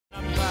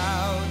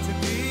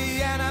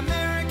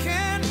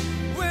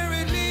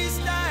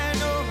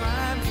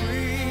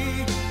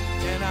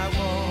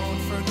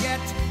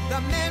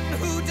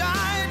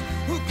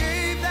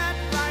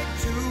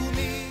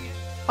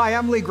Hi,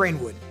 I'm Lee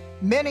Greenwood.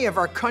 Many of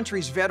our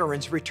country's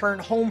veterans return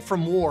home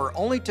from war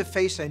only to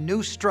face a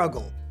new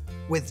struggle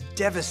with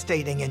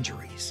devastating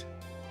injuries.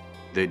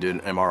 They did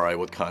an MRI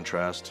with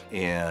contrast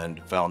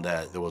and found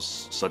that there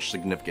was such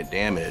significant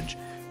damage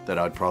that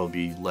I'd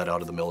probably be let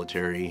out of the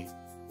military.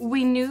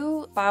 We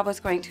knew Bob was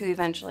going to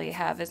eventually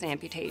have his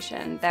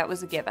amputation. That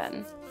was a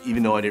given.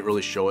 Even though I didn't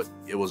really show it,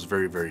 it was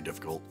very, very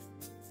difficult.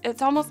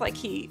 It's almost like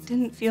he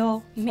didn't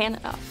feel man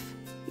enough.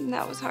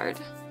 That was hard.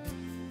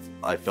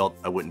 I felt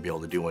I wouldn't be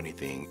able to do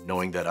anything,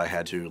 knowing that I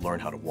had to learn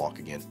how to walk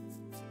again.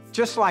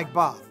 Just like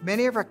Bob,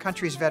 many of our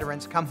country's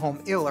veterans come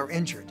home ill or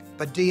injured,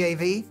 but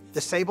DAV,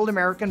 Disabled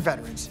American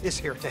Veterans, is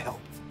here to help.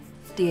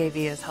 DAV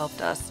has helped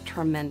us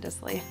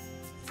tremendously.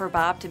 For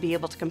Bob to be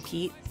able to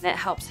compete, it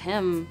helps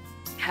him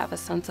have a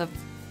sense of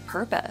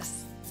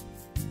purpose.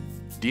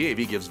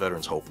 DAV gives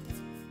veterans hope.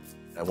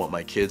 I want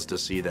my kids to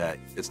see that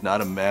it's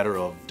not a matter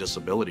of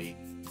disability,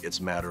 it's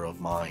a matter of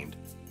mind.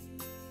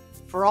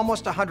 For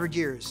almost 100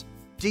 years,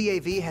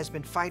 DAV has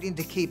been fighting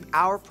to keep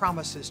our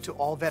promises to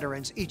all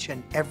veterans each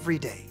and every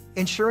day,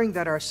 ensuring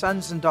that our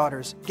sons and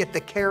daughters get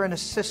the care and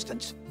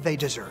assistance they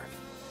deserve.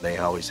 They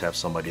always have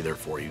somebody there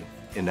for you.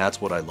 And that's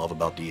what I love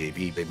about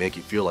DAV. They make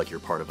you feel like you're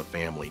part of a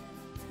family.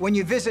 When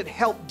you visit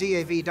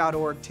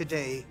helpdav.org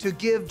today to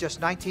give just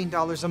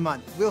 $19 a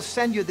month, we'll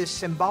send you this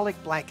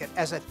symbolic blanket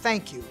as a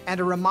thank you and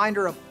a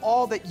reminder of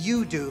all that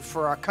you do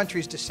for our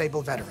country's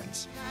disabled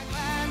veterans.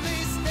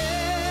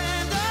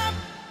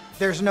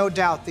 There's no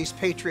doubt these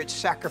patriots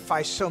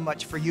sacrificed so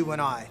much for you and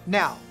I.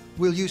 Now,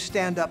 will you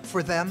stand up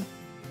for them?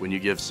 When you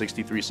give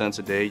 63 cents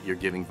a day, you're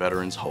giving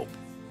veterans hope.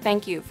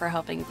 Thank you for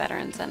helping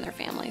veterans and their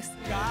families.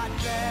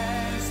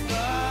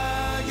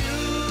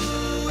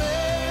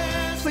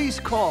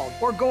 Please call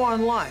or go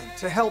online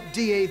to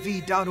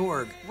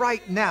helpdav.org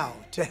right now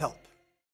to help.